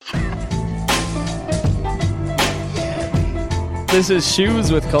This is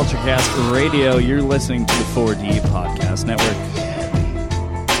Shoes with CultureCast Radio. You're listening to the 4D Podcast Network.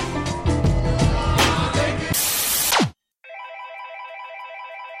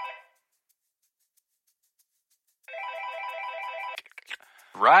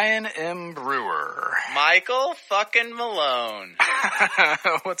 Ryan M. Brewer. Michael fucking Malone.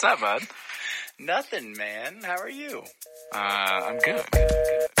 What's up, bud? Nothing, man. How are you? I'm good.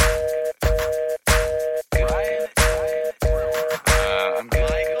 Ryan Brewer. I'm good.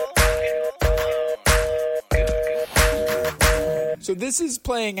 Michael fucking Malone. So this is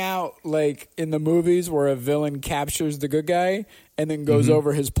playing out like in the movies where a villain captures the good guy and then goes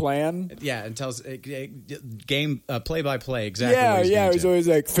over his plan. Yeah, and tells game play by play exactly. Yeah. He's always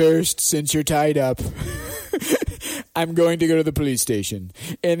like, first, since you're tied up, I'm going to go to the police station,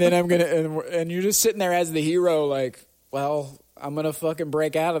 and then I'm gonna and you're just sitting there as the hero, like, well, I'm gonna fucking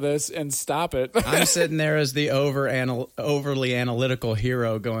break out of this and stop it. I'm sitting there as the overly analytical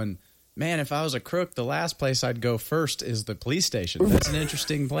hero, going, man, if I was a crook, the last place I'd go first is the police station. That's an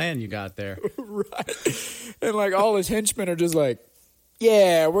interesting plan you got there. Right. And like all his henchmen are just like,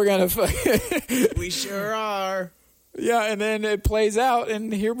 yeah, we're gonna We sure are. Yeah, and then it plays out,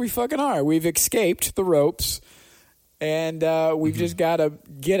 and here we fucking are. We've escaped the ropes, and we've just got to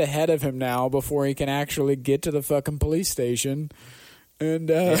get ahead of him now before he can actually get to the fucking police station and,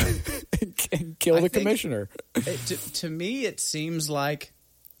 and kill the commissioner. To me, it seems like...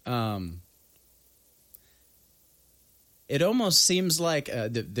 it almost seems like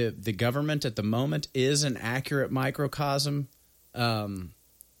the government at the moment is an accurate microcosm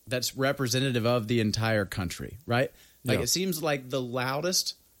that's representative of the entire country, right? Like It seems like the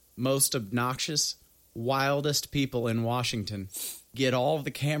loudest, most obnoxious, wildest people in Washington get all of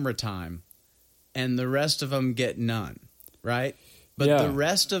the camera time, and the rest of them get none, right? But the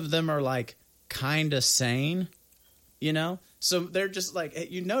rest of them are like kind of sane, you know? So they're just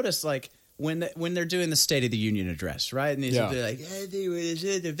like, you notice like when they're doing the State of the Union address, right? And they're like,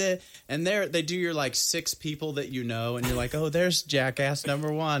 and they do your like 6 people that you know, and you're like, oh, there's jackass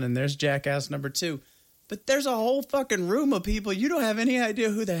number 1 and there's jackass number 2. But there's a whole fucking room of people you don't have any idea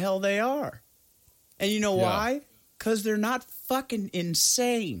who the hell they are. And you know why? Because they're not fucking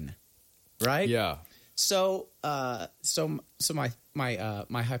insane, right? Yeah. So my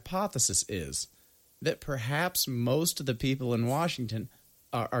hypothesis is that perhaps most of the people in Washington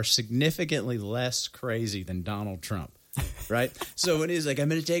are significantly less crazy than Donald Trump, right? So when he's like, I'm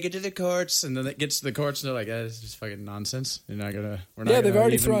going to take it to the courts, and then it gets to the courts, and they're like, this is fucking nonsense. We're not they've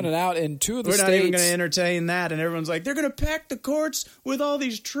already thrown it out in 2 of the states. We're not even going to entertain that. And everyone's like, they're going to pack the courts with all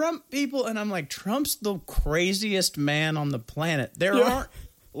these Trump people. And I'm like, Trump's the craziest man on the planet. There aren't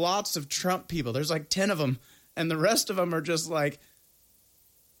lots of Trump people. There's like 10 of them, and the rest of them are just like,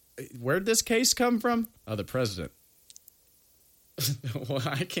 where'd this case come from? Oh, the president. Well,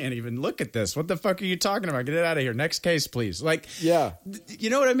 I can't even look at this. What the fuck are you talking about? Get it out of here. Next case, please. Like, you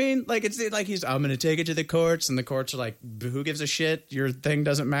know what I mean? Like, it's like I'm going to take it to the courts, and the courts are like, who gives a shit? Your thing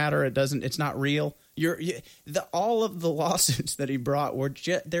doesn't matter. It's not real. All of the lawsuits that he brought were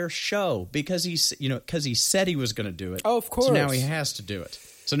their show because he said he was going to do it. Oh, of course. So now he has to do it.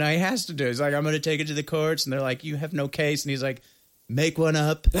 He's like, I'm going to take it to the courts, and they're like, you have no case, and he's like, make one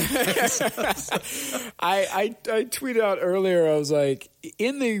up. I tweeted out earlier, I was like,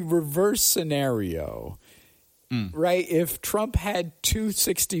 in the reverse scenario, right, if Trump had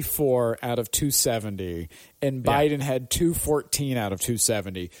 264 out of 270 and Biden had 214 out of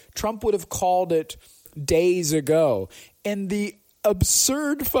 270, Trump would have called it days ago. And the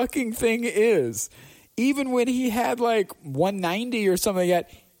absurd fucking thing is, even when he had like 190 or something like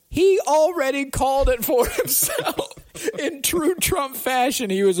that, he already called it for himself. In true Trump fashion,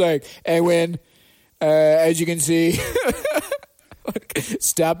 he was like, hey, Win, as you can see,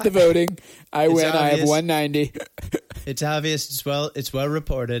 stop the voting. I win. Obvious. I have 190. It's obvious. It's well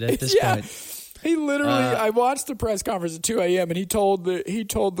reported at this point. He literally, I watched the press conference at 2 a.m. and he told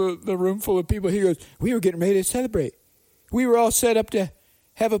the room full of people, he goes, we were getting ready to celebrate. We were all set up to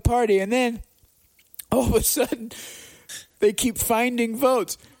have a party. And then all of a sudden, they keep finding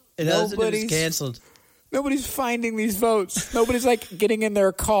votes. Nobody's canceled. Nobody's finding these votes. Nobody's like getting in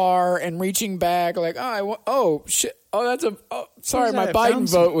their car and reaching back like, shit. Sorry, my Biden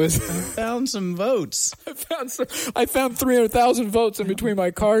vote was. I found some votes. I found 300,000 votes in between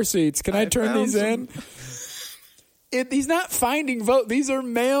my car seats. Can I turn these in? He's not finding votes. These are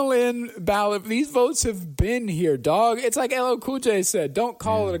mail-in ballot. These votes have been here, dog. It's like LL Cool J said, don't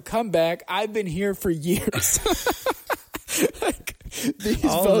call it a comeback. I've been here for years.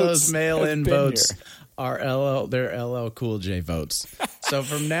 All those mail-in votes are LL Cool J votes. So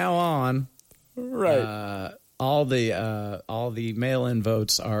from now on, right, all the mail-in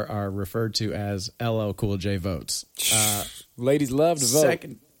votes are referred to as LL Cool J votes. Ladies love to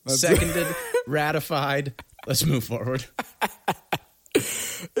vote. Seconded, ratified. Let's move forward.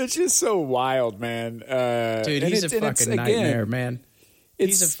 It's just so wild, man. Dude, he's a fucking nightmare, man.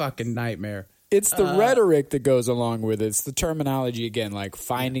 He's a fucking nightmare. It's the rhetoric that goes along with it. It's the terminology again, like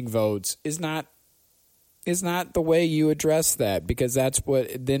finding votes is not the way you address that, because that's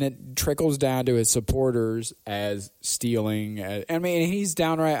what then it trickles down to his supporters as stealing. I mean, he's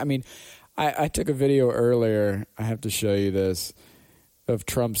downright. I mean, I took a video earlier. I have to show you this of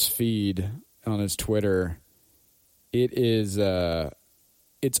Trump's feed on his Twitter. It is.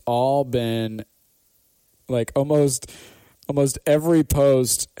 It's all been like almost every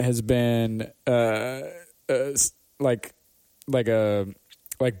post has been like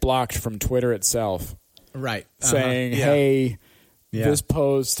blocked from Twitter itself. Right. Saying, hey, this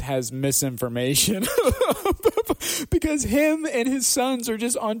post has misinformation. Because him and his sons are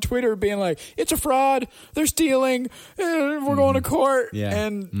just on Twitter being like, it's a fraud, they're stealing, we're going to court. Yeah.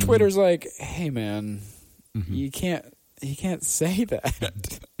 And Twitter's like, hey, man, you can't say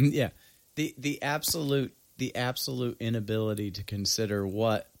that. Yeah. The absolute inability to consider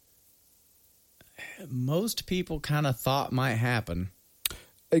what most people kind of thought might happen.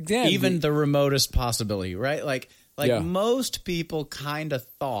 Again, even the remotest possibility, right? Like most people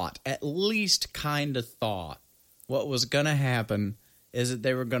at least kind of thought what was going to happen is that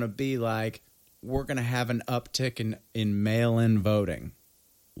they were going to be like, we're going to have an uptick in mail-in voting.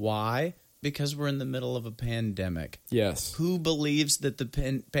 Why? Because we're in the middle of a pandemic. Yes. Who believes that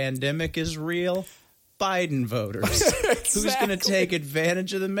the pandemic is real? Biden voters. Exactly. Who's going to take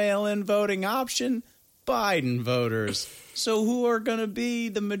advantage of the mail-in voting option? Biden voters. So who are going to be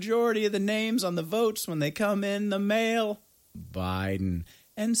the majority of the names on the votes when they come in the mail? Biden.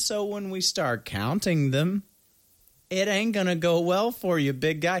 And so when we start counting them, it ain't going to go well for you,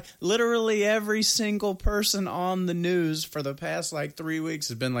 big guy. Literally every single person on the news for the past 3 weeks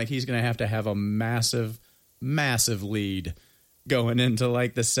has been like, he's going to have a massive, massive lead going into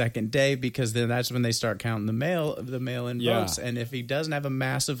the second day, because then that's when they start counting the mail-in votes. And if he doesn't have a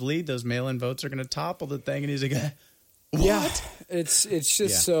massive lead, those mail-in votes are going to topple the thing. And he's like, what? Yeah, it's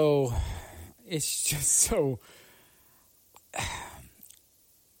just so. It's just so.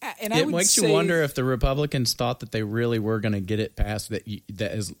 And it makes you wonder if the Republicans thought that they really were going to get it passed that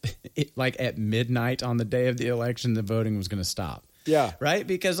is at midnight on the day of the election, the voting was going to stop. Yeah. Right?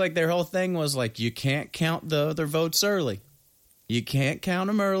 Because their whole thing was you can't count the other votes early. You can't count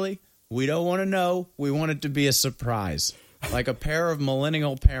them early. We don't want to know. We want it to be a surprise. Like a pair of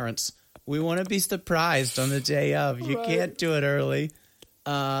millennial parents. We want to be surprised on the day of. You can't do it early.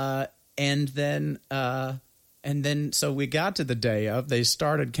 And then so we got to the day of. They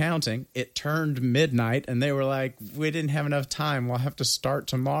started counting. It turned midnight, and they were like, we didn't have enough time. We'll have to start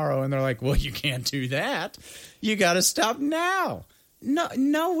tomorrow. And they're like, well, you can't do that. You got to stop now.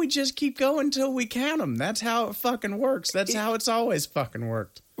 No, we just keep going until we count them. That's how it fucking works. That's how it's always fucking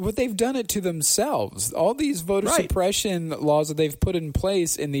worked. But they've done it to themselves. All these voter suppression laws that they've put in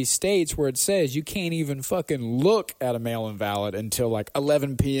place in these states where it says you can't even fucking look at a mail-in ballot until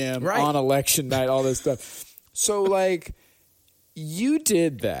 11 p.m. on election night, all this stuff. So, you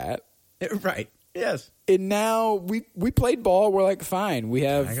did that. Right. Yes. And now we played ball. We're like, fine. We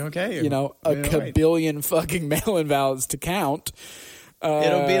have, a kabillion fucking mail-in ballots to count.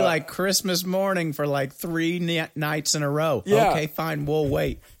 It'll be like Christmas morning for 3 nights in a row. Yeah. Okay, fine. We'll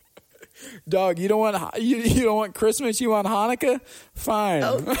wait. Dog, you don't want Christmas? You want Hanukkah? Fine.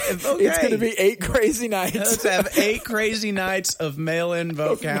 Oh, okay. It's going to be 8 crazy nights. Let's have 8 crazy nights of mail-in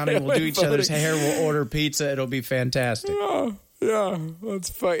vote counting. We'll do each other's hair. We'll order pizza. It'll be fantastic. Yeah.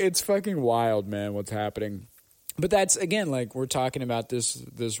 It's fucking wild, man, what's happening. But that's, again, we're talking about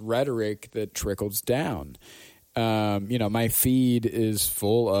this rhetoric that trickles down. My feed is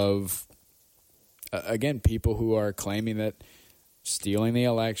full of, again, people who are claiming that stealing the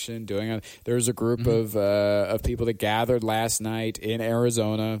election, doing it. There was a group of people that gathered last night in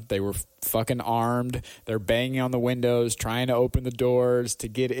Arizona. They were fucking armed. They're banging on the windows, trying to open the doors to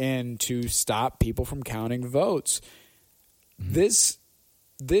get in to stop people from counting votes. This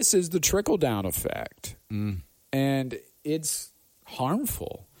is the trickle-down effect, and it's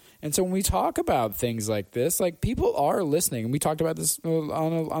harmful. And so when we talk about things like this, people are listening, and we talked about this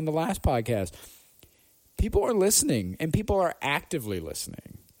on the last podcast. People are listening, and people are actively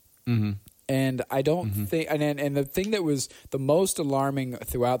listening. Mm-hmm. And I don't think, and the thing that was the most alarming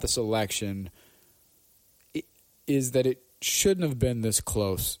throughout this election is that it shouldn't have been this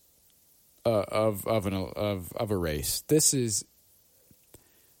close of a race. This is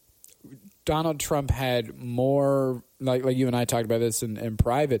Donald Trump had more, like you and I talked about this in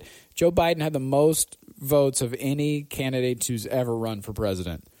private, Joe Biden had the most votes of any candidate who's ever run for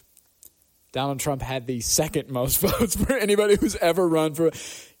president. Donald Trump had the second most votes for anybody who's ever run for.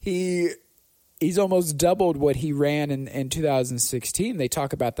 He's almost doubled what he ran in 2016. They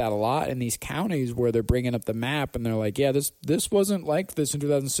talk about that a lot in these counties where they're bringing up the map and they're like, yeah, this wasn't like this in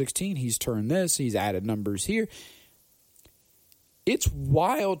 2016. He's turned this. He's added numbers here. It's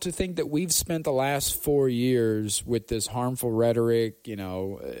wild to think that we've spent the last 4 years with this harmful rhetoric,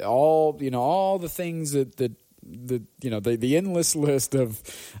 all the things that the endless list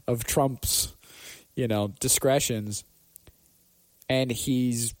of Trump's, discretions, and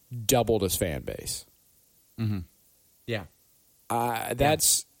he's doubled his fan base. Mm-hmm. Yeah.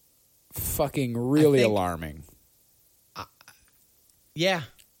 That's fucking really alarming. Yeah.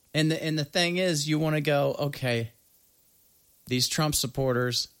 And the thing is, you want to go, okay, these Trump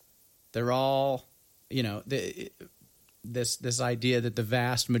supporters, they're all, this idea that the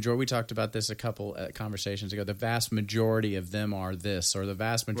vast majority, we talked about this a couple conversations ago, the vast majority of them are this, or the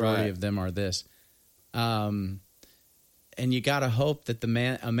vast majority of them are this. And you got to hope that a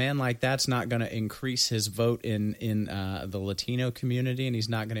man like that's not going to increase his vote in the Latino community, and he's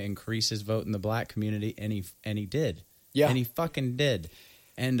not going to increase his vote in the black community, and he did. Yeah. And he fucking did.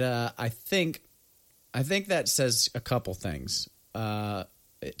 And I think that says a couple things.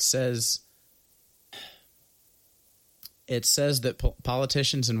 It says that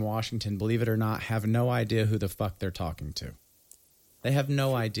politicians in Washington, believe it or not, have no idea who the fuck they're talking to. They have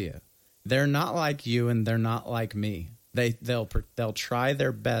no idea. They're not like you, and they're not like me. They'll try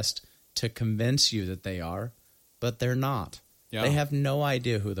their best to convince you that they are, but they're not. Yeah. They have no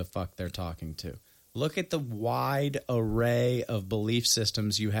idea who the fuck they're talking to. Look at the wide array of belief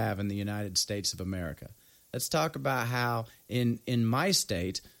systems you have in the United States of America. Let's talk about how in my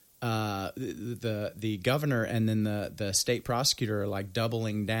state, the governor and then the state prosecutor are like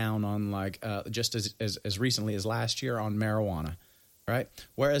doubling down on just as recently as last year on marijuana, right?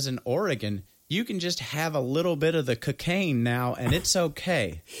 Whereas in Oregon, you can just have a little bit of the cocaine now and it's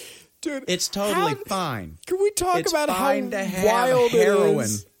okay. Dude, it's totally fine. Can we talk about how wild heroin it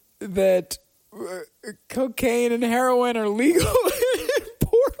is that cocaine and heroin are legal in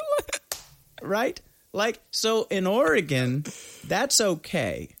Portland? Right? So in Oregon, that's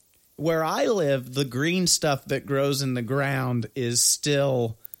okay. Where I live, the green stuff that grows in the ground is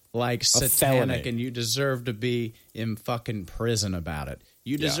still satanic, and you deserve to be in fucking prison about it.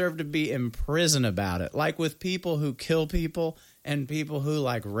 You deserve to be in prison about it. Like with people who kill people and people who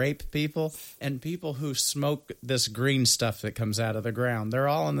rape people and people who smoke this green stuff that comes out of the ground. They're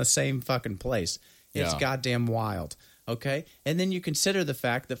all in the same fucking place. It's goddamn wild. Okay? And then you consider the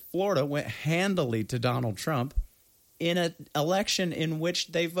fact that Florida went handily to Donald Trump in an election in which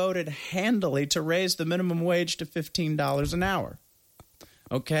they voted handily to raise the minimum wage to $15 an hour.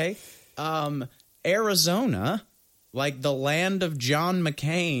 Okay? Arizona, the land of John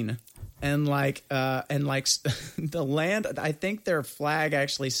McCain, and the land, I think their flag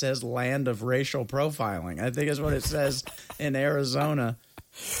actually says land of racial profiling. I think is what it says in Arizona.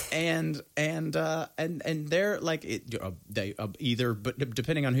 And they're they either, but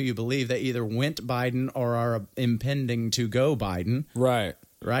depending on who you believe, they either went Biden or are impending to go Biden. Right.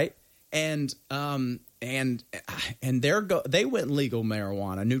 And they went legal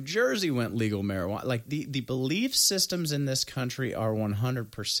marijuana. New Jersey went legal marijuana. The belief systems in this country are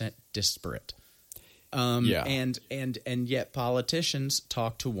 100% disparate. And yet politicians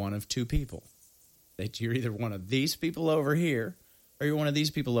talk to one of two people. You're either one of these people over here, or you're one of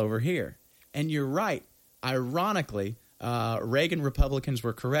these people over here. And you're right. Ironically, Reagan Republicans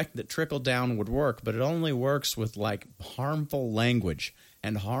were correct that trickle down would work, but it only works with harmful language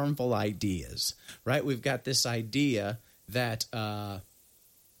and harmful ideas, right? We've got this idea that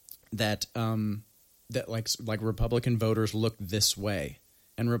Republican voters look this way,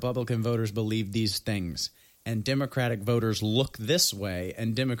 and Republican voters believe these things, and Democratic voters look this way,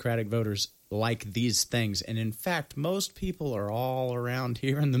 and Democratic voters like these things. And in fact, most people are all around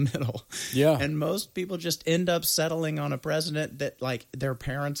here in the middle. Yeah. And most people just end up settling on a president that their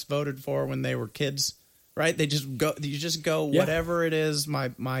parents voted for when they were kids. Right? You just go whatever it is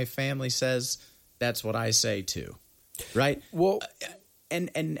my family says, that's what I say too. Right? Well, and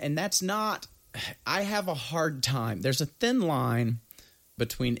that's not, I have a hard time. There's a thin line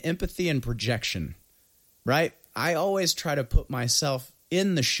between empathy and projection. Right? I always try to put myself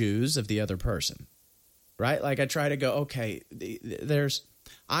in the shoes of the other person. Right? I try to go, okay,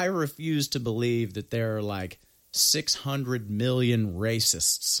 I refuse to believe that there are 600 million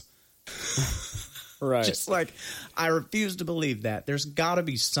racists. Right. Just like, I refuse to believe that. There's got to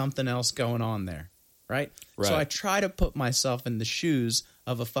be something else going on there, right? So I try to put myself in the shoes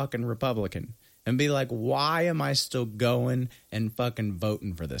of a fucking Republican and be like, why am I still going and fucking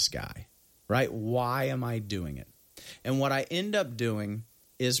voting for this guy, right? Why am I doing it? And what I end up doing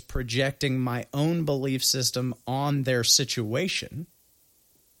is projecting my own belief system on their situation,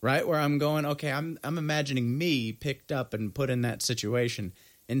 right? Where I'm going, okay, I'm imagining me picked up and put in that situation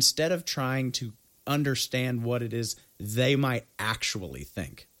instead of trying to understand what it is they might actually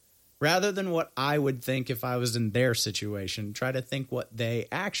think. Rather than what I would think if I was in their situation, try to think what they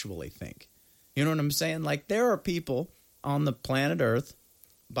actually think. You know what I'm saying? Like, there are people on the planet Earth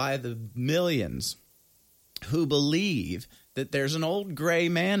by the millions who believe that there's an old gray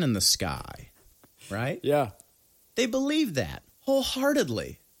man in the sky, right? Yeah. They believe that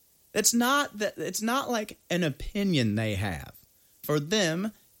wholeheartedly. It's not like an opinion they have. For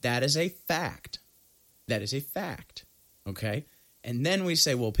them, that is a fact. That is a fact. Okay? And then we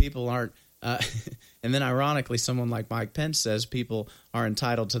say, well, people aren't and then ironically, someone like Mike Pence says people are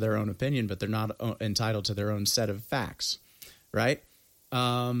entitled to their own opinion, but they're not entitled to their own set of facts, right?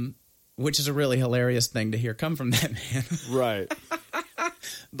 Which is a really hilarious thing to hear come from that man. Right.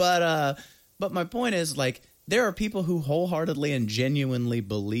 But my point is, like, there are people who wholeheartedly and genuinely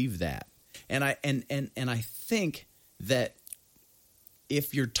believe that. And I think that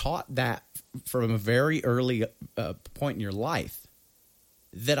if you're taught that from a very early point in your life,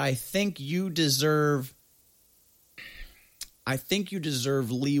 that I think you deserve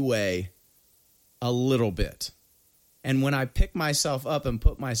leeway a little bit. And when I pick myself up and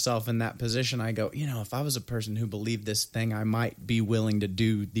put myself in that position, I go, you know, if I was a person who believed this thing, I might be willing to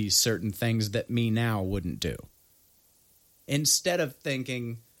do these certain things that me now wouldn't do. Instead of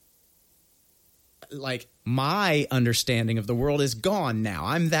thinking, like, my understanding of the world is gone now.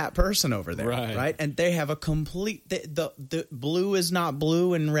 I'm that person over there, right? And they have a complete the blue is not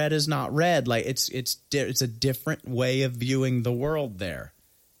blue and red is not red. Like, it's a different way of viewing the world there.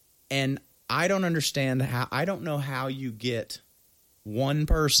 And I don't understand I don't know how you get one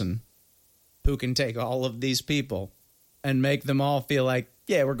person who can take all of these people and make them all feel like,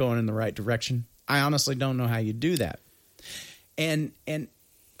 yeah, we're going in the right direction. I honestly don't know how you do that. And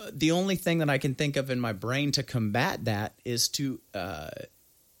the only thing that I can think of in my brain to combat that is to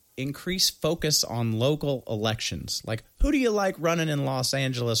increase focus on local elections. Like, who do you like running in Los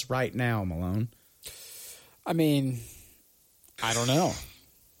Angeles right now, Malone? I mean, I don't know.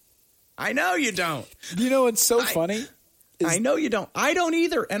 I know you don't. You know what's so funny? I know you don't. I don't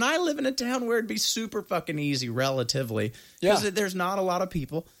either. And I live in a town where it'd be super fucking easy relatively. Because there's not a lot of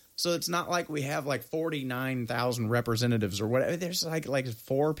people. So it's not like we have like 49,000 representatives or whatever. There's like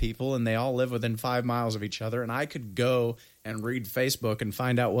 4 people and they all live within 5 miles of each other. And I could go and read Facebook and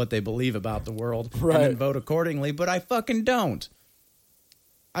find out what they believe about the world and then vote accordingly. But I fucking don't.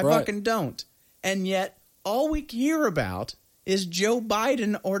 I fucking don't. And yet all we hear about is Joe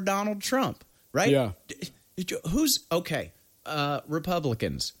Biden or Donald Trump, right? Yeah. Who's okay?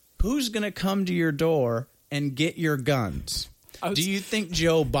 Republicans. Who's going to come to your door and get your guns? Do you think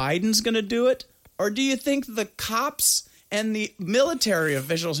Joe Biden's going to do it? Or do you think the cops and the military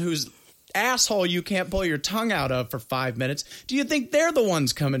officials whose asshole you can't pull your tongue out of for 5 minutes, do you think they're the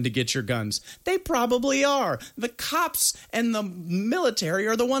ones coming to get your guns? They probably are. The cops and the military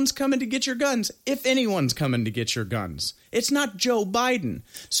are the ones coming to get your guns, if anyone's coming to get your guns. It's not Joe Biden.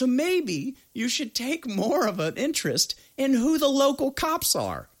 So maybe you should take more of an interest in who the local cops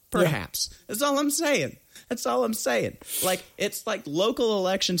are, perhaps. Yeah. That's all I'm saying. That's all I'm saying. Like, it's like local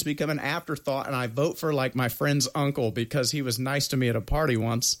elections become an afterthought, and I vote for, like, my friend's uncle because he was nice to me at a party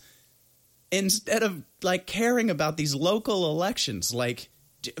once, instead of, like, caring about these local elections. Like,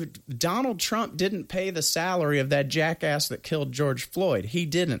 Donald Trump didn't pay the salary of that jackass that killed George Floyd. He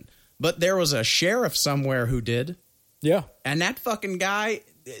didn't. But there was a sheriff somewhere who did. Yeah. And that fucking guy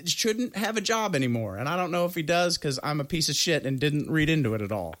shouldn't have a job anymore. And I don't know if he does because I'm a piece of shit and didn't read into it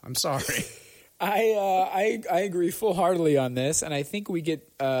at all. I'm sorry. I agree full-heartedly on this, and I think we get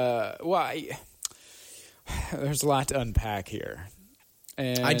there's a lot to unpack here.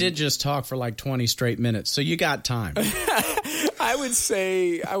 And I did just talk for like 20 straight minutes, so you got time. I would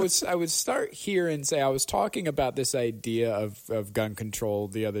say I would start here and say I was talking about this idea of gun control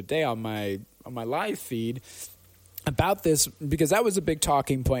the other day on my live feed, about this, because that was a big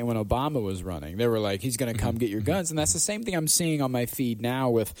talking point when Obama was running. They were like, he's going to come get your guns. And that's the same thing I'm seeing on my feed now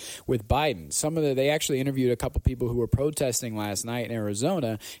with Biden. They actually interviewed a couple people who were protesting last night in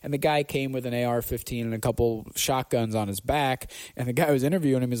Arizona, and the guy came with an AR-15 and a couple shotguns on his back. And the guy was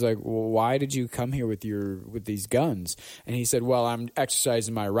interviewing him. He's like, well, why did you come here with these guns? And he said, well, I'm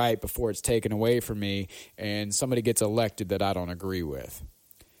exercising my right before it's taken away from me and somebody gets elected that I don't agree with.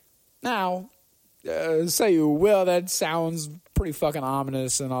 Now, say you will, that sounds pretty fucking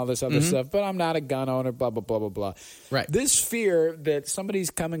ominous and all this other stuff, but I'm not a gun owner, blah, blah, blah, blah, blah. Right. This fear that somebody's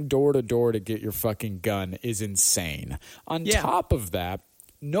coming door to door to get your fucking gun is insane. On top of that,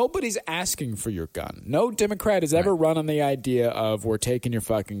 nobody's asking for your gun. No Democrat has ever run on the idea of we're taking your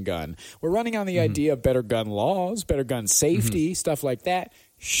fucking gun. We're running on the idea of better gun laws, better gun safety, stuff like that.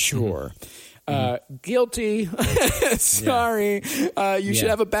 Sure. Guilty. Sorry. You should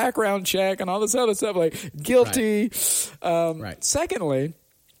have a background check and all this other stuff. Like, guilty. Secondly,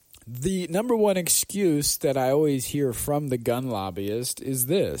 the number one excuse that I always hear from the gun lobbyist is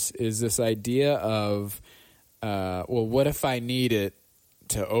this idea of, well, what if I need it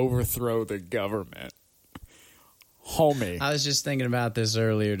to overthrow the government? Homie. I was just thinking about this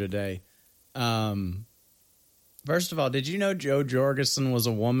earlier today. First of all, did you know Joe Jorgensen was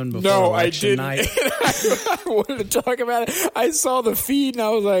a woman before election night? I wanted to talk about it. I saw the feed and I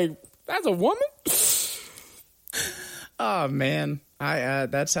was like, "That's a woman." Oh man,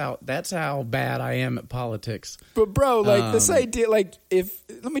 that's how bad I am at politics. But bro, like this idea, like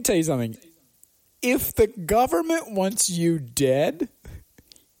let me tell you something. If the government wants you dead,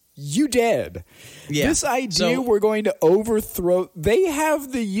 you dead. Yeah. This idea we're going to overthrow. They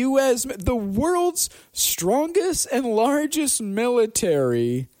have the U.S., the world's strongest and largest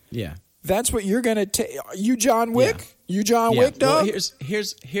military. Yeah. That's what you're going to take. You John Wick? Yeah. You John Wick, dog? Well,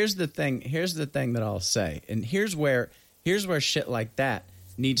 here's the thing. Here's the thing that I'll say. And here's where shit like that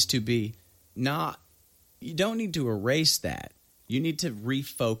needs to be not. You don't need to erase that. You need to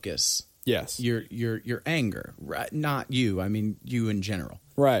refocus. Yes. Your anger. Right? Not you. I mean you in general.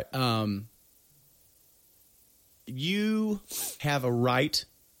 Right. You have a right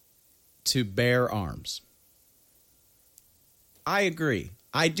to bear arms. I agree.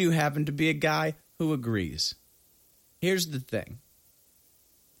 I do happen to be a guy who agrees. Here's the thing.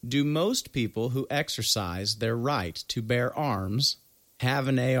 Do most people who exercise their right to bear arms have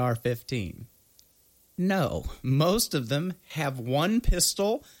an AR-15? No. Most of them have one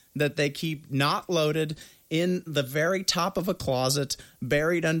pistol that they keep not loaded in the very top of a closet,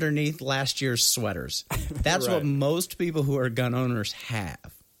 buried underneath last year's sweaters. That's what most people who are gun owners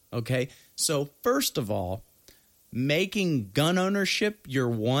have. Okay? So, first of all, making gun ownership your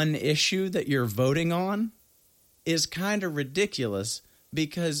one issue that you're voting on is kind of ridiculous,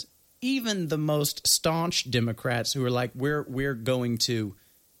 because even the most staunch Democrats who are like, we're going to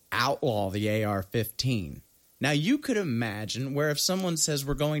outlaw the AR-15. Now, you could imagine where if someone says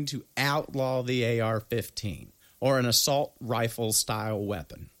we're going to outlaw the AR-15 or an assault rifle style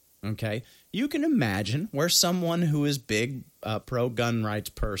weapon, okay, you can imagine where someone who is big pro-gun rights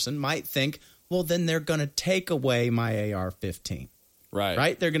person might think, well, then they're going to take away my AR-15. Right.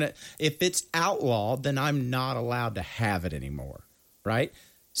 Right? They're going to, if it's outlawed, then I'm not allowed to have it anymore. Right?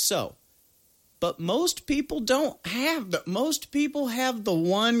 So, but most people don't have most people have the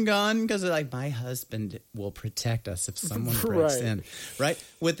one gun because they're like, my husband will protect us if someone breaks in, right?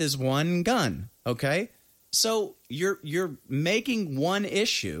 With his one gun, okay? So you're making one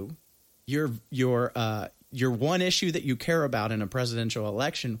issue, your one issue that you care about in a presidential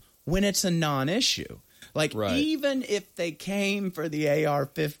election when it's a non-issue. Like, even if they came for the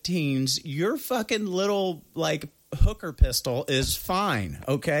AR-15s, your fucking little, like, hooker pistol is fine,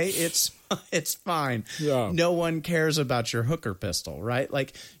 okay? It's fine. Yeah. No one cares about your hooker pistol, right?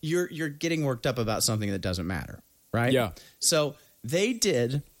 Like, you're getting worked up about something that doesn't matter, right? Yeah. So they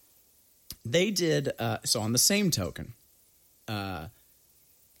did so on the same token,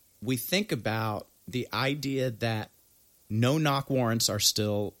 we think about the idea that no-knock warrants are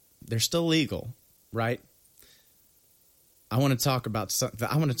still legal, right? I want to talk about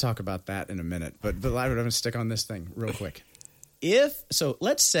that in a minute, but I'm going to stick on this thing real quick.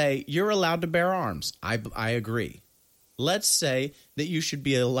 Let's say you're allowed to bear arms. I agree. Let's say that you should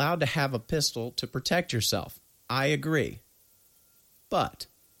be allowed to have a pistol to protect yourself. I agree. But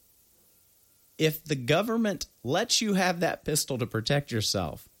if the government lets you have that pistol to protect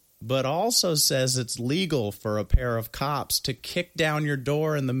yourself, but also says it's legal for a pair of cops to kick down your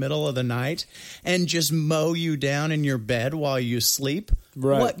door in the middle of the night and just mow you down in your bed while you sleep,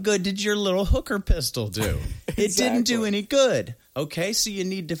 what good did your little hooker pistol do? It didn't do any good. Okay, so you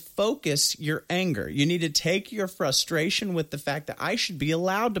need to focus your anger. You need to take your frustration with the fact that I should be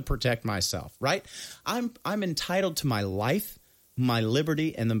allowed to protect myself, right? I'm entitled to my life, my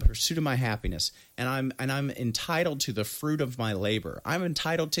liberty, and the pursuit of my happiness, and I'm entitled to the fruit of my labor. I'm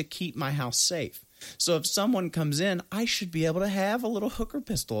entitled to keep my house safe. So if someone comes in, I should be able to have a little hooker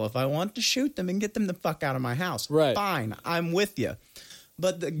pistol if I want to shoot them and get them the fuck out of my house. Right. Fine, I'm with you.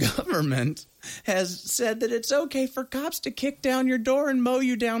 But the government has said that it's okay for cops to kick down your door and mow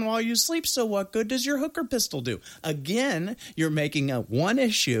you down while you sleep. So what good does your hooker pistol do? Again, you're making one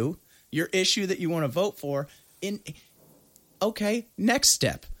issue, your issue that you want to vote for. Okay, next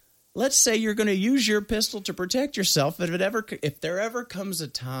step. Let's say you're going to use your pistol to protect yourself. If there ever comes a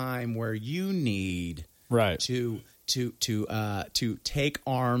time where you need to take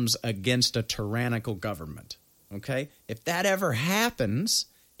arms against a tyrannical government. Okay, if that ever happens,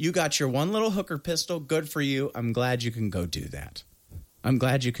 you got your one little hooker pistol. Good for you. I'm glad you can go do that.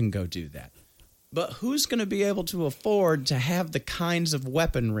 But who's going to be able to afford to have the kinds of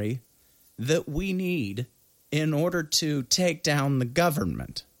weaponry that we need in order to take down the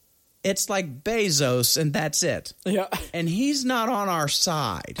government? It's like Bezos, and that's it. Yeah. And he's not on our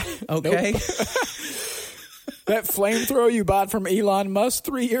side, okay? Nope. That flamethrower you bought from Elon Musk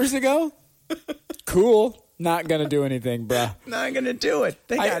 3 years ago? Cool. Not going to do anything, bruh. Not going to do it.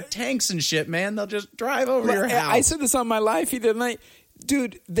 They got tanks and shit, man. They'll just drive over your house. I said this on my live feed the other night.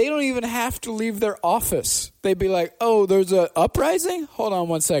 Dude, they don't even have to leave their office. They'd be like, oh, there's a uprising? Hold on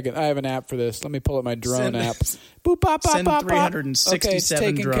 1 second. I have an app for this. Let me pull up my drone app. Boop, pop, pop, send pop, 367 okay, it's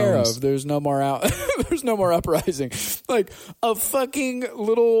taken drones. care of. There's no more there's no more uprising. Like a fucking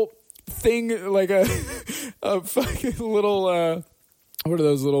little thing, like a fucking little what are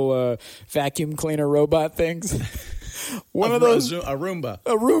those little vacuum cleaner robot things? One of those, a Roomba,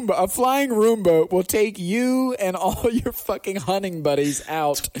 a flying Roomba will take you and all your fucking hunting buddies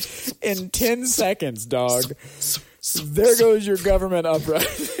out in 10 seconds, dog. There goes your government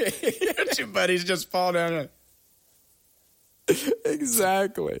uprising. Your two buddies just fall down.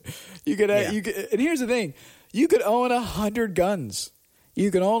 Exactly. You could, and here's the thing: you could own 100 guns. You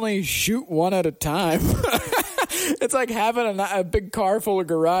can only shoot one at a time. It's like having a big car full of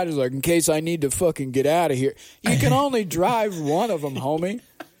garages, like, in case I need to fucking get out of here. You can only drive one of them, homie. In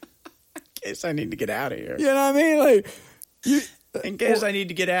case I need to get out of here. You know what I mean? Like, in case I need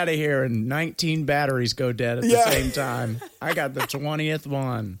to get out of here and 19 batteries go dead at the same time. I got the 20th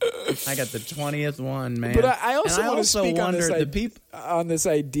one. Man. But I also want to speak wonder on this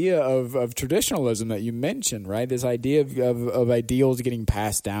idea of traditionalism that you mentioned, right? This idea of ideals getting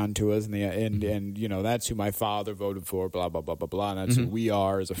passed down to us, and you know, that's who my father voted for, blah, blah, blah, blah, blah, and that's who we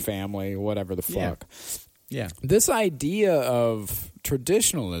are as a family, whatever the fuck. Yeah. This idea of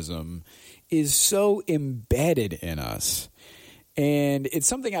traditionalism is so embedded in us. And it's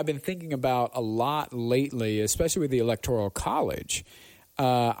something I've been thinking about a lot lately, especially with the Electoral College.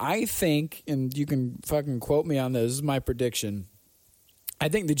 I think, and you can fucking quote me on this is my prediction, I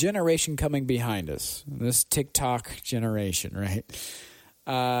think the generation coming behind us, this TikTok generation, right?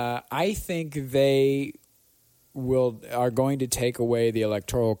 I think they are going to take away the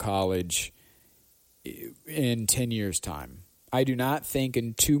Electoral College in 10 years' time. I do not think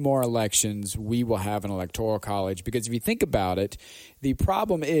in 2 more elections we will have an electoral college, because if you think about it, the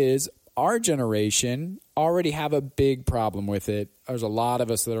problem is our generation already have a big problem with it. There's a lot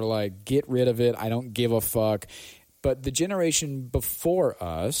of us that are like, get rid of it. I don't give a fuck. But the generation before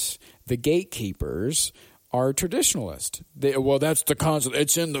us, the gatekeepers, are traditionalist. Well, that's the concept.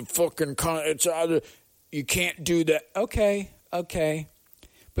 It's in the fucking you can't do that. Okay.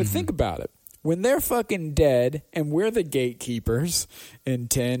 But think about it. When they're fucking dead and we're the gatekeepers in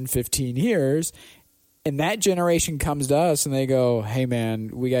 10, 15 years, and that generation comes to us and they go, hey,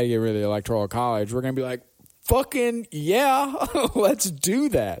 man, we got to get rid of the Electoral College, we're going to be like, fucking yeah, let's do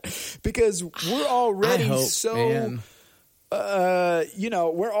that. Because we're already we're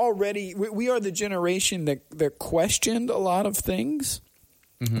already, we are the generation that questioned a lot of things.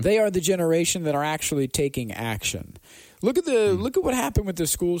 Mm-hmm. They are the generation that are actually taking action. Look at what happened with the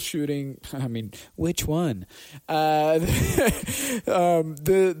school shooting. I mean, which one? The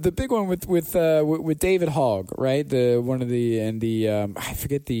big one with David Hogg, right? I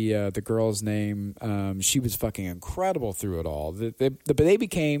forget the girl's name. She was fucking incredible through it all. They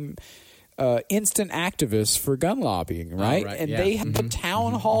became instant activists for gun lobbying, right? And they had a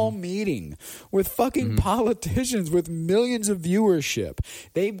town hall meeting with fucking politicians with millions of viewership.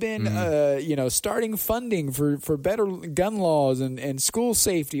 They've been, starting funding for better gun laws and school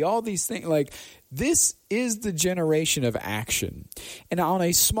safety, all these things. Like, This is the generation of action. And on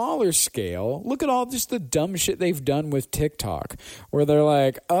a smaller scale, look at all just the dumb shit they've done with TikTok, where they're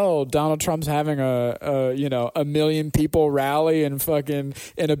like, oh, Donald Trump's having a million people rally in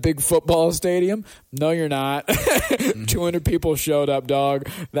a big football stadium. No, you're not. 200 people showed up, dog.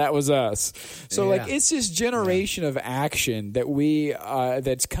 That was us. So it's this generation of action that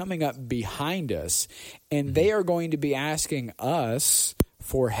that's coming up behind us, and they are going to be asking us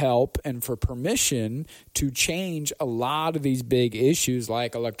for help and for permission to change a lot of these big issues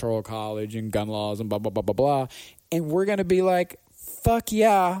like electoral college and gun laws and blah, blah, blah, blah, blah. And we're going to be like, fuck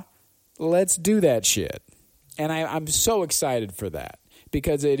yeah, let's do that shit. And I'm so excited for that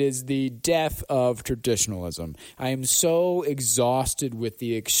because it is the death of traditionalism. I am so exhausted with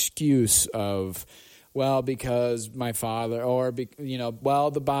the excuse of, well, because my father, or,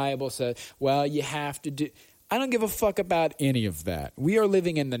 the Bible says, well, you have to do. I don't give a fuck about any of that. We are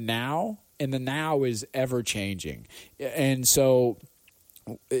living in the now, and the now is ever changing. And so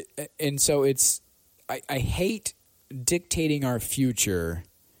it's I hate dictating our future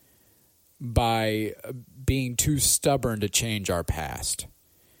by being too stubborn to change our past.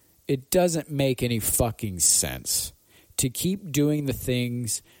 It doesn't make any fucking sense to keep doing the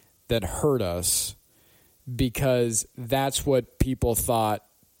things that hurt us because that's what people thought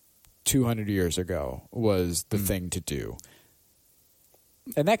 200 years ago was the thing to do.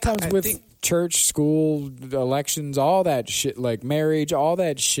 And that comes with church, school, elections, all that shit, like marriage, all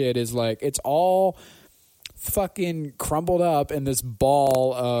that shit is like, it's all fucking crumbled up in this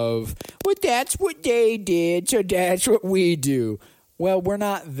ball of, well, that's what they did, so that's what we do. Well, we're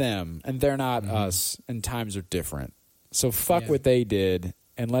not them, and they're not us, and times are different. So fuck what they did,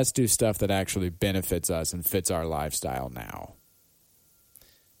 and let's do stuff that actually benefits us and fits our lifestyle now.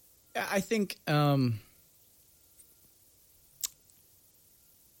 I think I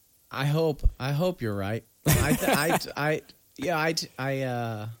hope you're right. I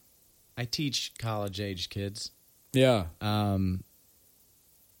teach college age kids. Yeah.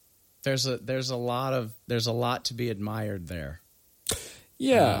 There's a lot to be admired there.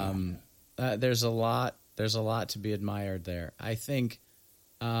 Yeah. There's a lot to be admired there. I think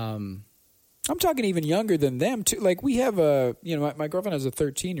I'm talking even younger than them too. Like we have my girlfriend has a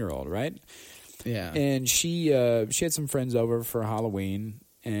 13-year-old, right? Yeah. And she had some friends over for Halloween,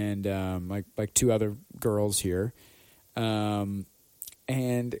 and like two other girls here, and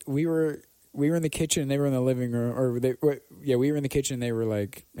we were in the kitchen, and they were in the living room, we were in the kitchen, and they were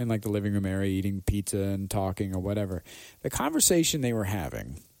like in like the living room area eating pizza and talking or whatever. The conversation they were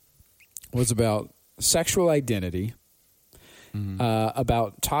having was about sexual identity,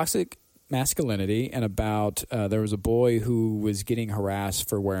 about toxic masculinity, and about there was a boy who was getting harassed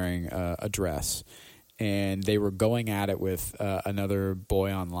for wearing a dress, and they were going at it with another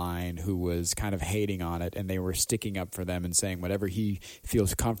boy online who was kind of hating on it, and they were sticking up for them and saying whatever he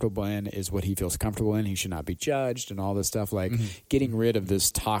feels comfortable in is what he feels comfortable in. He should not be judged and all this stuff, like getting rid of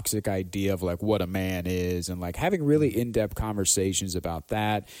this toxic idea of like what a man is, and like having really in-depth conversations about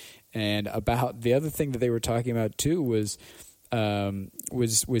that. And about the other thing that they were talking about too was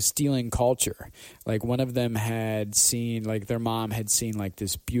stealing culture. Like one of them had seen, like their mom had seen like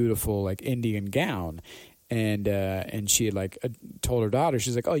this beautiful like Indian gown, and she had like told her daughter,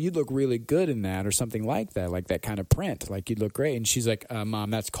 she's like, oh, you'd look really good in that, or something like that kind of print, like you'd look great. And she's like, Mom,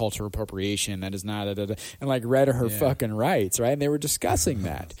 that's cultural appropriation, that is not and like read her fucking rights, right? And they were discussing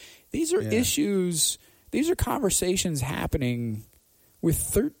that. These are issues, these are conversations happening with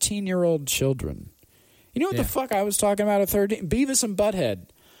 13-year-old children. You know what the fuck I was talking about at 13? Beavis and Butthead.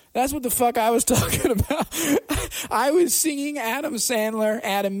 That's what the fuck I was talking about. I was singing Adam Sandler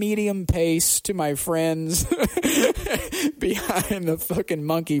at a medium pace to my friends behind the fucking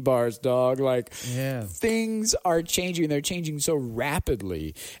monkey bars, dog. Like, things are changing. They're changing so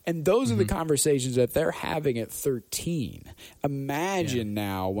rapidly. And those are the conversations that they're having at 13. Imagine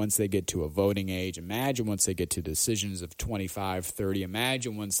now once they get to a voting age. Imagine once they get to decisions of 25, 30.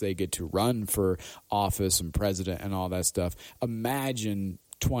 Imagine once they get to run for office and president and all that stuff. Imagine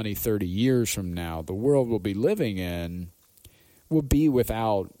 20, 30 years from now, the world we'll be living in will be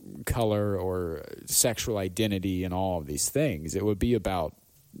without color or sexual identity and all of these things. It would be about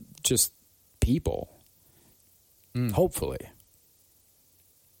just people, hopefully.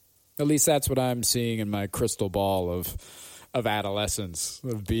 At least that's what I'm seeing in my crystal ball of adolescence,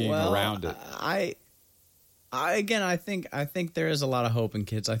 of being around it. I think there is a lot of hope in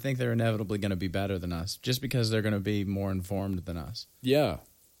kids. I think they're inevitably going to be better than us, just because they're going to be more informed than us. Yeah.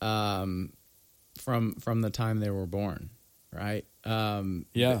 From the time they were born, right? The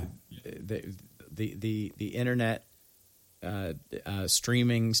internet,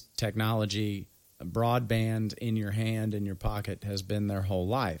 streaming technology, broadband in your hand, in your pocket, has been their whole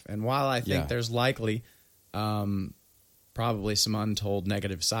life. And while I think there's likely probably some untold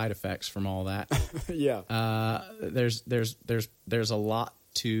negative side effects from all that, there's a lot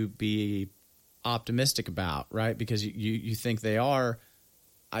to be optimistic about, right? Because you think they are.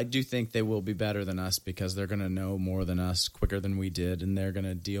 I do think they will be better than us because they're going to know more than us quicker than we did, and they're going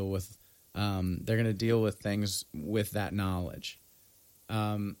to deal with things with that knowledge.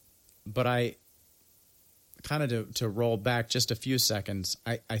 But I kind of to roll back just a few seconds.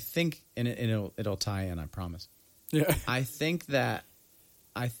 I think, and it'll tie in. I promise. Yeah. I think that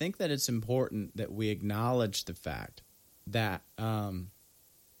it's important that we acknowledge the fact that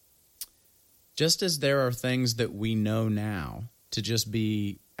just as there are things that we know now to just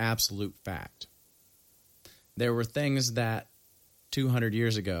be absolute fact, there were things that 200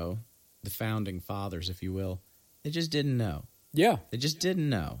 years ago, the founding fathers, if you will, they just didn't know. Yeah. They just didn't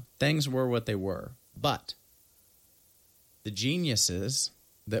know. Things were what they were. But the geniuses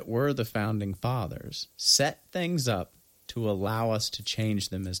that were the founding fathers set things up to allow us to change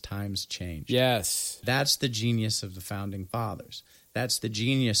them as times change. Yes. That's the genius of the founding fathers. That's the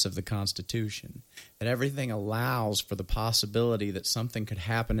genius of the Constitution. That everything allows for the possibility that something could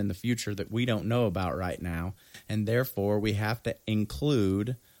happen in the future that we don't know about right now, and therefore we have to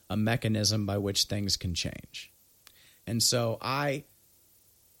include a mechanism by which things can change. And so I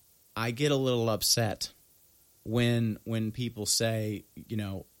get a little upset when people say, you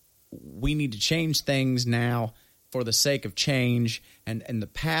know, we need to change things now for the sake of change, and the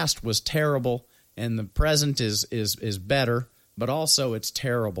past was terrible and the present is better, but also it's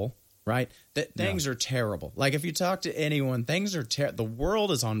terrible, right? That things are terrible. Like if you talk to anyone, things are the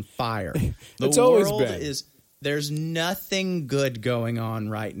world is on fire. It's always been. There's nothing good going on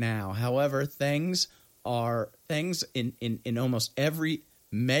right now. However, things in almost every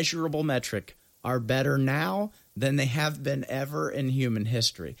measurable metric are better now than they have been ever in human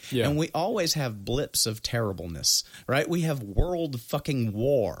history. Yeah. And we always have blips of terribleness, right? We have world fucking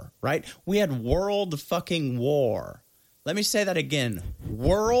war, right? We had world fucking war. Let me say that again.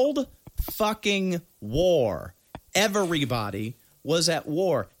 World fucking war. Everybody was at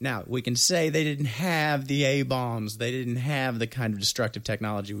war. Now, we can say they didn't have the A-bombs. They didn't have the kind of destructive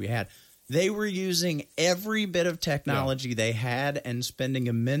technology we had. They were using every bit of technology they had and spending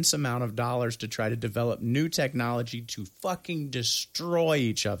immense amount of dollars to try to develop new technology to fucking destroy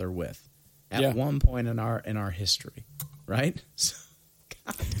each other with at one point in our history, right? So,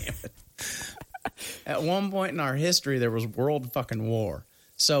 God damn it. At one point in our history, there was world fucking war.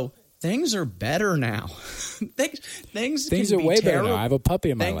 So things are better now. things are way better now. I have a puppy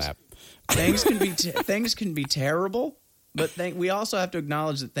in my lap. Things can be terrible. But we also have to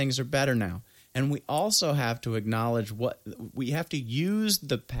acknowledge that things are better now. And we also have to acknowledge we have to use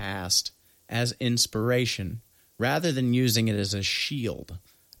the past as inspiration rather than using it as a shield,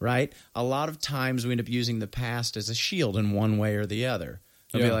 right? A lot of times we end up using the past as a shield in one way or the other.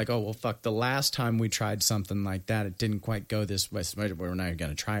 It'll be like, oh, well, fuck, the last time we tried something like that, it didn't quite go this way. So we're not even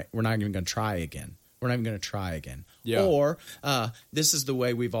going to try. We're not even going to try again. We're not even going to try again. Yeah. Or this is the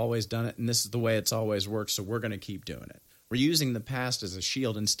way we've always done it, and this is the way it's always worked, so we're going to keep doing it. We're using the past as a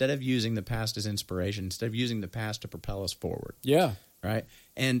shield instead of using the past as inspiration, instead of using the past to propel us forward. Yeah. Right?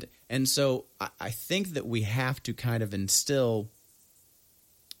 And so I think that we have to kind of instill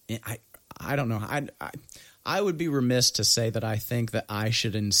I don't know. I would be remiss to say that I think that I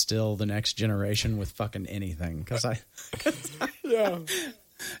should instill the next generation with fucking anything because I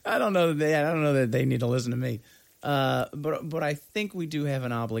don't know that they need to listen to me. But I think we do have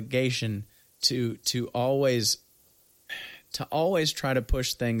an obligation to always try to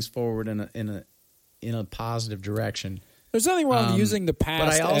push things forward in a positive direction. There's nothing wrong with using the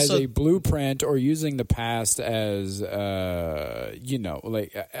past as a blueprint or using the past as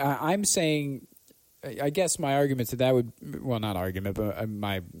I'm saying. I guess my argument to that not argument, but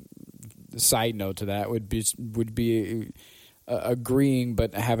my side note to that would be agreeing,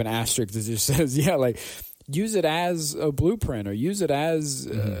 but have an asterisk that just says, use it as a blueprint or use it as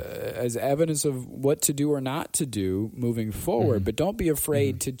evidence of what to do or not to do moving forward. But don't be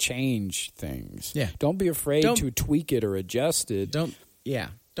afraid to change things. Yeah. Don't be afraid to tweak it or adjust it. Don't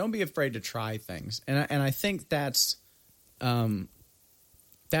be afraid to try things. And I think that's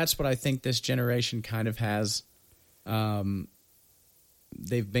what I think this generation kind of has. They've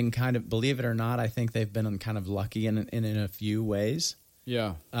been kind of, believe it or not, I think they've been kind of lucky in a few ways.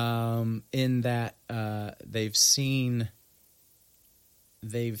 Yeah. In that they've seen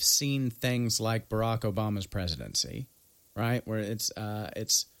things like Barack Obama's presidency, right? Where it's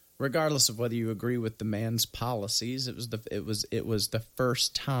regardless of whether you agree with the man's policies, it was the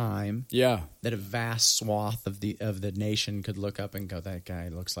first time that a vast swath of the nation could look up and go, that guy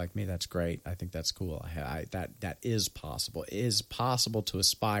looks like me. That's great. I think that's cool. That is possible. It is possible to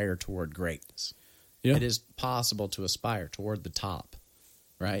aspire toward greatness. Yeah. It is possible to aspire toward the top,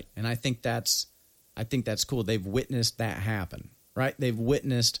 right? And I think that's cool. They've witnessed that happen, right? They've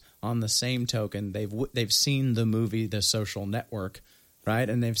witnessed, on the same token, they've seen the movie The Social Network, right?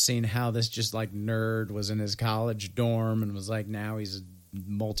 And they've seen how this just like nerd was in his college dorm and was like, now he's a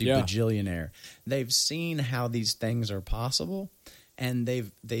multi-bajillionaire. They've seen how these things are possible, and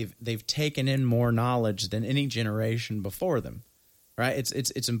they've taken in more knowledge than any generation before them, right?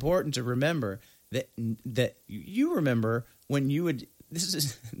 It's important to remember that you remember when you would. This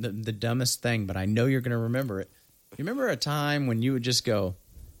is the dumbest thing, but I know you're going to remember it. You remember a time when you would just go,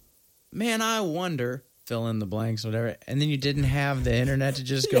 man, I wonder, fill in the blanks, whatever, and then you didn't have the internet to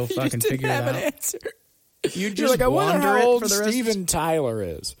just go fucking figure it out. Answer. You just like, I wonder wonder how it old for the rest. Steven Tyler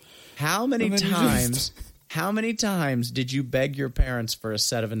is. How many times? How many times did you beg your parents for a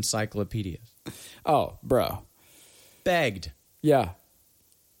set of encyclopedias? Oh, bro, Begged. yeah.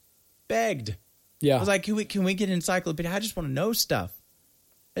 I was like, can we get an encyclopedia? I just want to know stuff.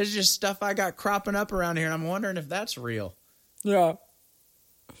 There's just stuff I got cropping up around here, and I'm wondering if that's real. Yeah.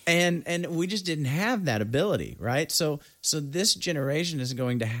 And we just didn't have that ability, right? So this generation is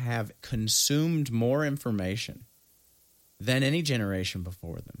going to have consumed more information than any generation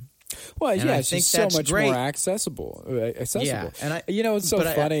before them. Well, And yeah, I it's think just so that's much great. more accessible. Yeah, and It's so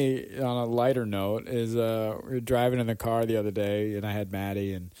but funny. On a lighter note, is we were driving in the car the other day, and I had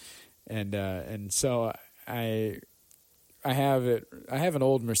Maddie, and so I have an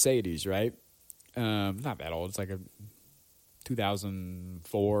old Mercedes, right? Not that old. It's like a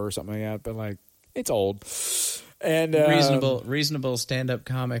 2004 or something like that, but like it's old. And reasonable stand-up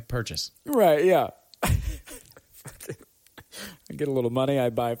comic purchase. Right, yeah. I get a little money, I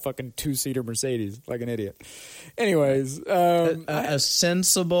buy a fucking 2-seater Mercedes like an idiot. Anyways, a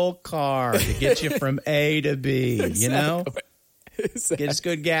sensible car to get you from A to B, exactly. you know? Exactly. Gets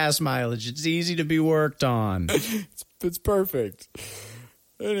good gas mileage. It's easy to be worked on. It's perfect.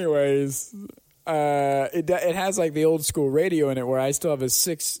 Anyways, it has like the old school radio in it where I still have a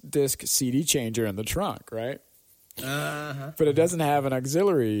 6-disc CD changer in the trunk, right? Uh-huh. But it doesn't have an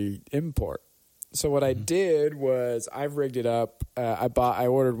auxiliary import. So what I did was I've rigged it up. I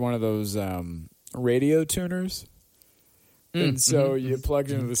ordered one of those radio tuners. And so you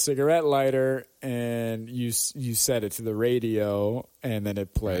plug it into the cigarette lighter and you set it to the radio, and then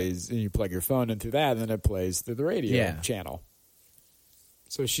it plays. And you plug your phone into that, and then it plays through the radio channel.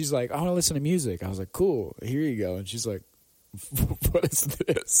 So she's like, I want to listen to music. I was like, cool, here you go. And she's like, what is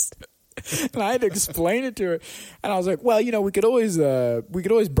this? And I had to explain it to her. And I was like, well, we could always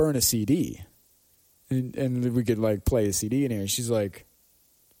burn a CD. And we could like play a CD in here. And she's like,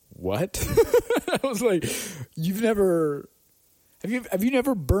 what? I was like, have you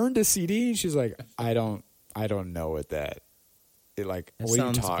never burned a CD? And she's like, I don't know what that. What are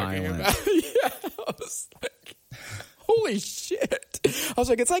you talking violent. about? Yeah, I was like, holy shit! I was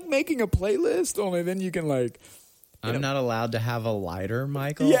like, it's like making a playlist, only then you can like. I'm not allowed to have a lighter,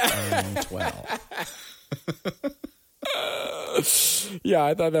 Michael. Yeah. I'm 12. Yeah,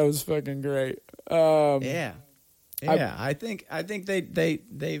 I thought that was fucking great. Yeah. I think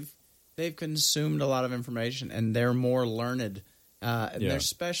they've consumed a lot of information, and they're more learned. They're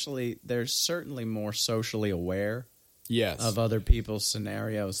certainly more socially aware. Yes. Of other people's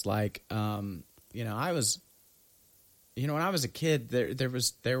scenarios. Like, when I was a kid,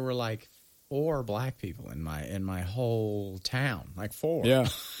 there were like 4 black people in my whole town, like 4. Yeah.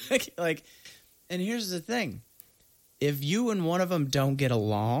 like, and here's the thing: if you and one of them don't get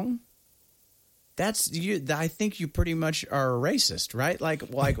along, that's you. I think you pretty much are a racist, right? Like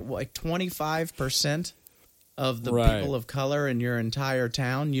 25% of the people of color in your entire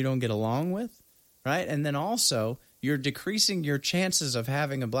town you don't get along with, right? And then also, you're decreasing your chances of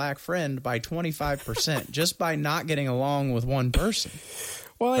having a black friend by 25% just by not getting along with one person.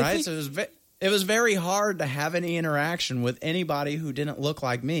 Well, I right? think So it was very hard to have any interaction with anybody who didn't look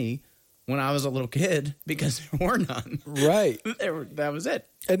like me when I was a little kid because there were none. Right. That was it.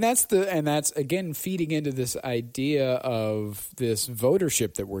 And that's again feeding into this idea of this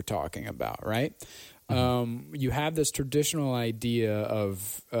votership that we're talking about, right? You have this traditional idea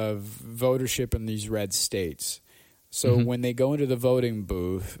of votership in these red states. So when they go into the voting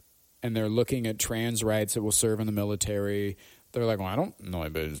booth and they're looking at trans rights that will serve in the military, they're like, well, I don't know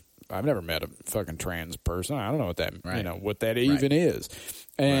anybody. I've never met a fucking trans person. I don't know what that what that even is.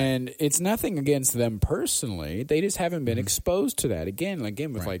 And it's nothing against them personally. They just haven't been exposed to that. Again,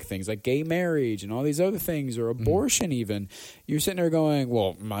 with like things like gay marriage and all these other things, or abortion even. You're sitting there going,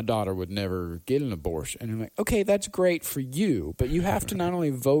 well, my daughter would never get an abortion. And I'm like, okay, that's great for you. But you have to not only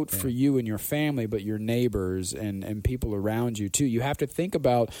vote for you and your family, but your neighbors and people around you too. You have to think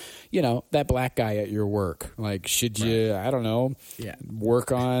about, that black guy at your work. Like, should you, I don't know,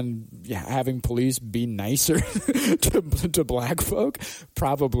 work on having police be nicer to black folk?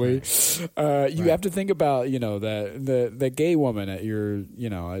 Probably. You have to think about, the gay woman at your,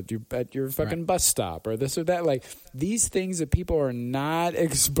 at your fucking bus stop or this or that. Like, these things that people are not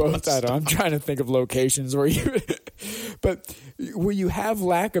exposed to. I'm trying to think of locations where but where you have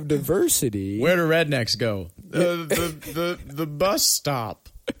lack of diversity. Where do rednecks go? The bus stop.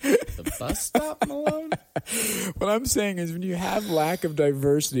 The bus stop, Malone? What I'm saying is when you have lack of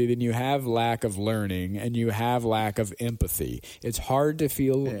diversity, then you have lack of learning and you have lack of empathy. It's hard to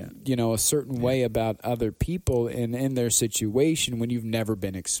feel, a certain way about other people in their situation when you've never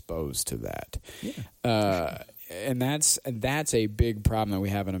been exposed to that. Yeah. And that's a big problem that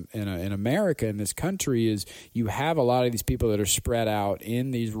we have in America, in this country, is you have a lot of these people that are spread out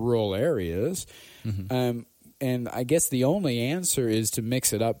in these rural areas. And I guess the only answer is to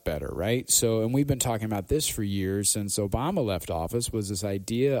mix it up better, right? So, and we've been talking about this for years since Obama left office, was this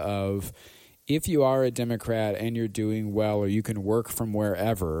idea of if you are a Democrat and you're doing well, or you can work from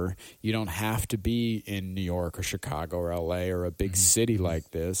wherever, you don't have to be in New York or Chicago or LA or a big city like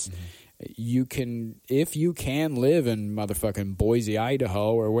this. You can, if you can live in motherfucking Boise,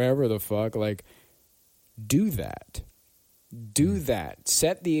 Idaho or wherever the fuck, like, do that. Do that.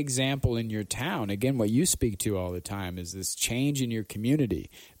 Set the example in your town. Again, what you speak to all the time is this change in your community.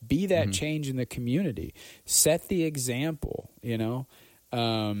 Be that change in the community. Set the example,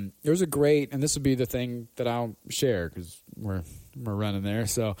 There's a great, and this will be the thing that I'll share because we're running there.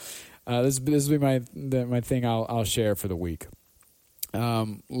 So this will be my thing I'll share for the week.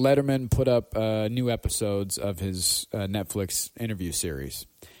 Letterman put up new episodes of his Netflix interview series.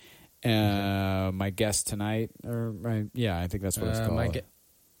 My guest tonight, I think that's what it's called.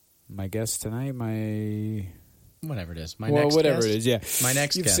 My guest tonight, whatever it is, whatever it is, yeah. My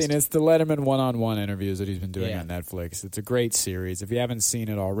next You've guest. seen it. It's the Letterman one-on-one interviews that he's been doing on Netflix. It's a great series. If you haven't seen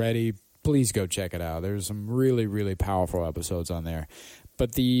it already, please go check it out. There's some really, really powerful episodes on there.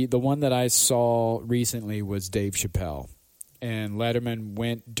 But the one that I saw recently was Dave Chappelle. And Letterman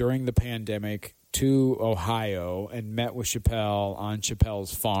went during the pandemic to Ohio and met with Chappelle on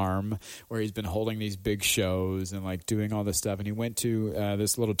Chappelle's farm, where he's been holding these big shows and like doing all this stuff. And he went to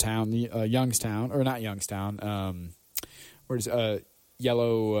this little town, Youngstown, or not Youngstown, where's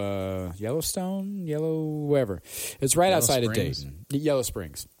Yellowstone, wherever. It's right outside of Dayton, Yellow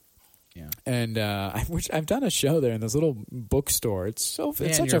Springs. Yeah, and I've done a show there in this little bookstore. It's so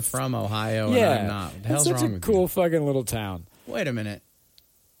it's such you're a from Ohio. And I'm not. What the hell's it's such wrong a with cool you? fucking little town. Wait a minute.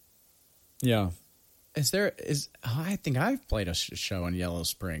 Yeah. I think I've played a show in Yellow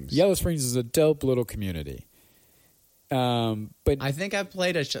Springs. Yellow Springs is a dope little community. But I think I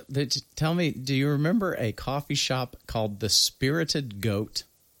played a show. Tell me, do you remember a coffee shop called the Spirited Goat?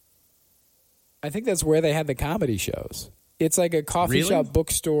 I think that's where they had the comedy shows. It's like a coffee shop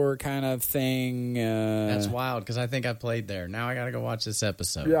bookstore kind of thing. That's wild, because I think I played there. Now I got to go watch this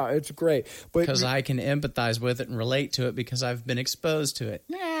episode. Yeah, it's great. Because I can empathize with it and relate to it because I've been exposed to it.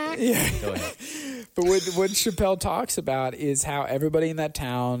 Yeah. Go ahead. But what Chappelle talks about is how everybody in that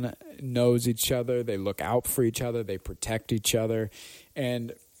town knows each other. They look out for each other. They protect each other.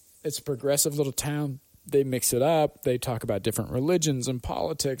 And it's a progressive little town. They mix it up. They talk about different religions and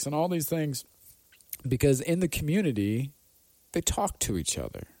politics and all these things. Because in the community, they talk to each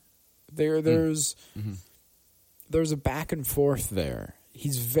other. There's a back and forth there.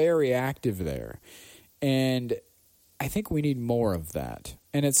 He's very active there. And I think we need more of that.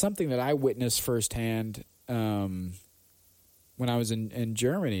 And it's something that I witnessed firsthand when I was in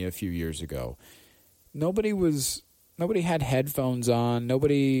Germany a few years ago. Nobody had headphones on.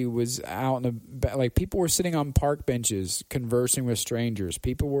 Nobody was out in the like. People were sitting on park benches conversing with strangers.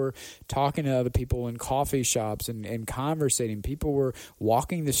 People were talking to other people in coffee shops and conversating. People were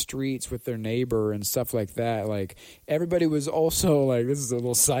walking the streets with their neighbor and stuff like that. Like, everybody was also like, this is a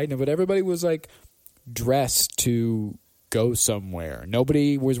little side note, but everybody was like dressed to go somewhere.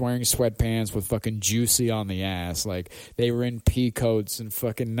 Nobody was wearing sweatpants with fucking juicy on the ass. Like, they were in pea coats and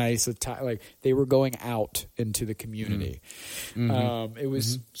fucking nice attire. Like, they were going out into the community. It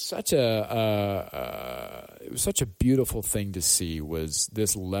was such a beautiful thing to see, was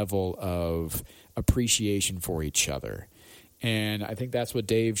this level of appreciation for each other. And I think that's what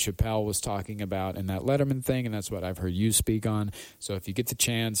Dave Chappelle was talking about in that Letterman thing, and that's what I've heard you speak on. So if you get the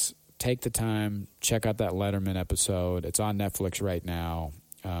chance, take the time, check out that Letterman episode. It's on Netflix right now.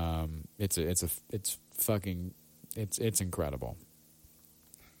 It's incredible.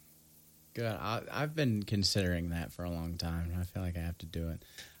 Good. I've been considering that for a long time, and I feel like I have to do it.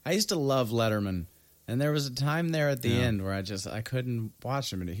 I used to love Letterman, and there was a time there at the end where I couldn't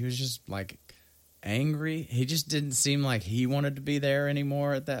watch him, and he was just like angry. He just didn't seem like he wanted to be there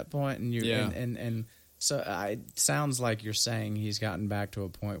anymore at that point. And so it sounds like you're saying he's gotten back to a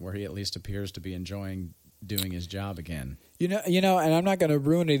point where he at least appears to be enjoying doing his job again. You know, and I'm not going to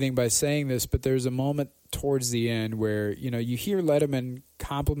ruin anything by saying this, but there's a moment towards the end where, you know, you hear Letterman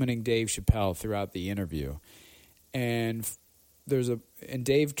complimenting Dave Chappelle throughout the interview, and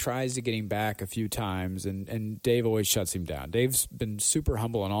Dave tries to get him back a few times, and Dave always shuts him down. Dave's been super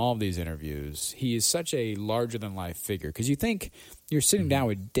humble in all of these interviews. He is such a larger-than-life figure, because you think you're sitting down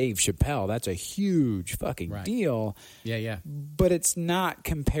with Dave Chappelle. That's a huge fucking deal. Yeah. But it's not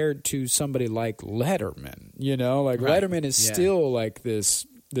compared to somebody like Letterman. You know, like Letterman is still like this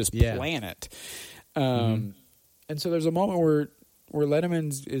planet. And so there's a moment where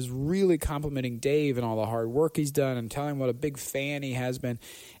Letterman is really complimenting Dave and all the hard work he's done and telling him what a big fan he has been.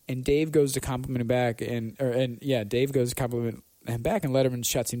 And Dave goes to compliment him back, Dave goes to compliment him back, and Letterman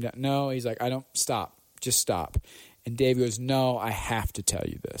shuts him down. No, he's like, just stop. And Dave goes, no, I have to tell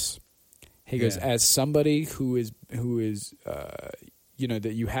you this. He goes, as somebody who is that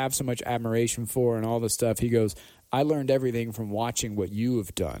you have so much admiration for and all this stuff, he goes, I learned everything from watching what you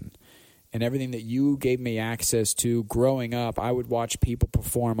have done. And everything that you gave me access to growing up, I would watch people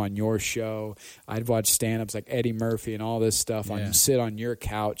perform on your show. I'd watch stand-ups like Eddie Murphy and all this stuff. Sit on your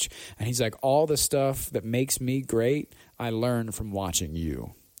couch. And he's like, all the stuff that makes me great, I learned from watching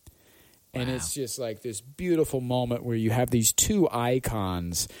you. Wow. And it's just like this beautiful moment where you have these two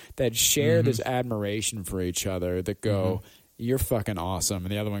icons that share this admiration for each other that go, you're fucking awesome.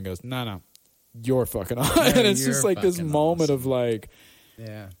 And the other one goes, no, you're fucking awesome. And it's just like this moment of like,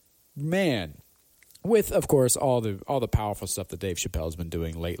 man, with of course all the powerful stuff that Dave Chappelle's been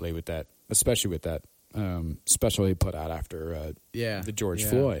doing lately with that, especially with that special he put out after the George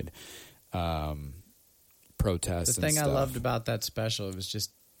Floyd protests. The thing I loved about that special,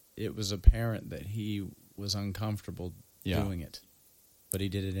 it was apparent that he was uncomfortable doing it, but he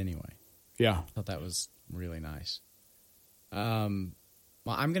did it anyway. Yeah, I thought that was really nice.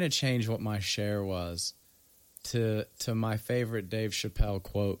 Well, I'm going to change what my share was to my favorite Dave Chappelle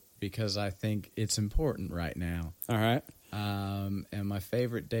quote, because I think it's important right now. All right. And my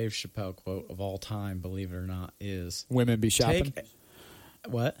favorite Dave Chappelle quote of all time, believe it or not, is... Women be shopping?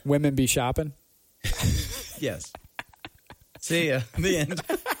 What? Women be shopping? Yes. See ya. The end.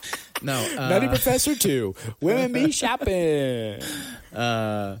 No. Nutty Professor 2. Women be shopping.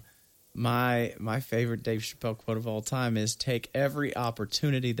 My favorite Dave Chappelle quote of all time is, take every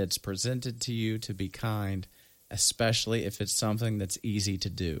opportunity that's presented to you to be kind, especially if it's something that's easy to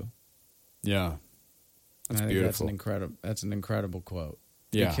do. Yeah. That's beautiful. That's an incredible quote.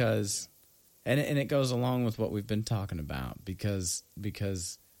 Yeah. Because and it goes along with what we've been talking about, because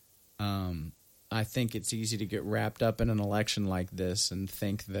I think it's easy to get wrapped up in an election like this and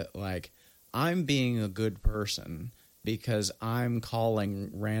think that, like, I'm being a good person because I'm calling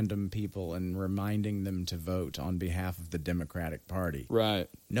random people and reminding them to vote on behalf of the Democratic Party. Right.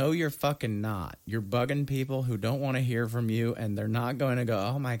 No, you're fucking not. You're bugging people who don't want to hear from you, and they're not going to go,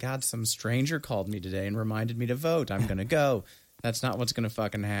 oh my God, some stranger called me today and reminded me to vote. I'm going to go. That's not what's going to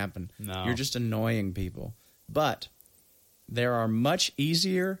fucking happen. No. You're just annoying people. But there are much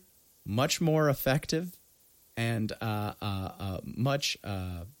easier, much more effective, and much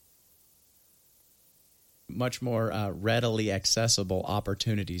more readily accessible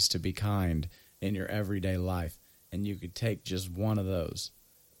opportunities to be kind in your everyday life, and you could take just one of those,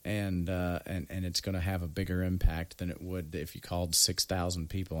 and it's going to have a bigger impact than it would if you called 6,000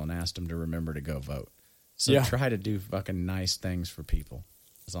 people and asked them to remember to go vote. So try to do fucking nice things for people.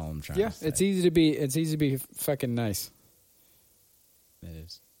 That's all I'm trying to say. It's easy to be fucking nice. It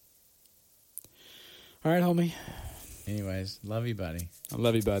is. All right, homie. Anyways, love you, buddy. I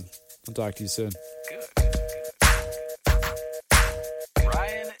love you, bud. I'll talk to you soon. Good.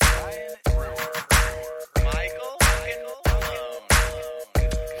 Ryan Brewer. Michael Malone.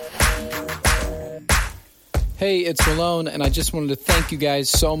 Hey, it's Malone, and I just wanted to thank you guys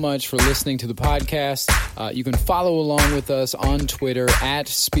so much for listening to the podcast. You can follow along with us on Twitter at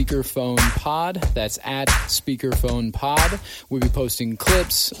SpeakerPhonePod. That's at SpeakerPhonePod. We'll be posting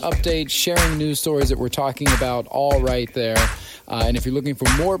clips, updates, sharing news stories that we're talking about all right there. And if you're looking for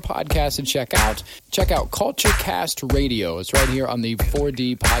more podcasts to check out CultureCast Radio. It's right here on the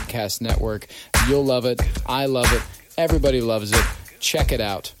 4D Podcast Network. You'll love it. I love it. Everybody loves it. Check it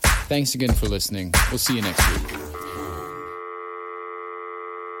out. Thanks again for listening. We'll see you next week.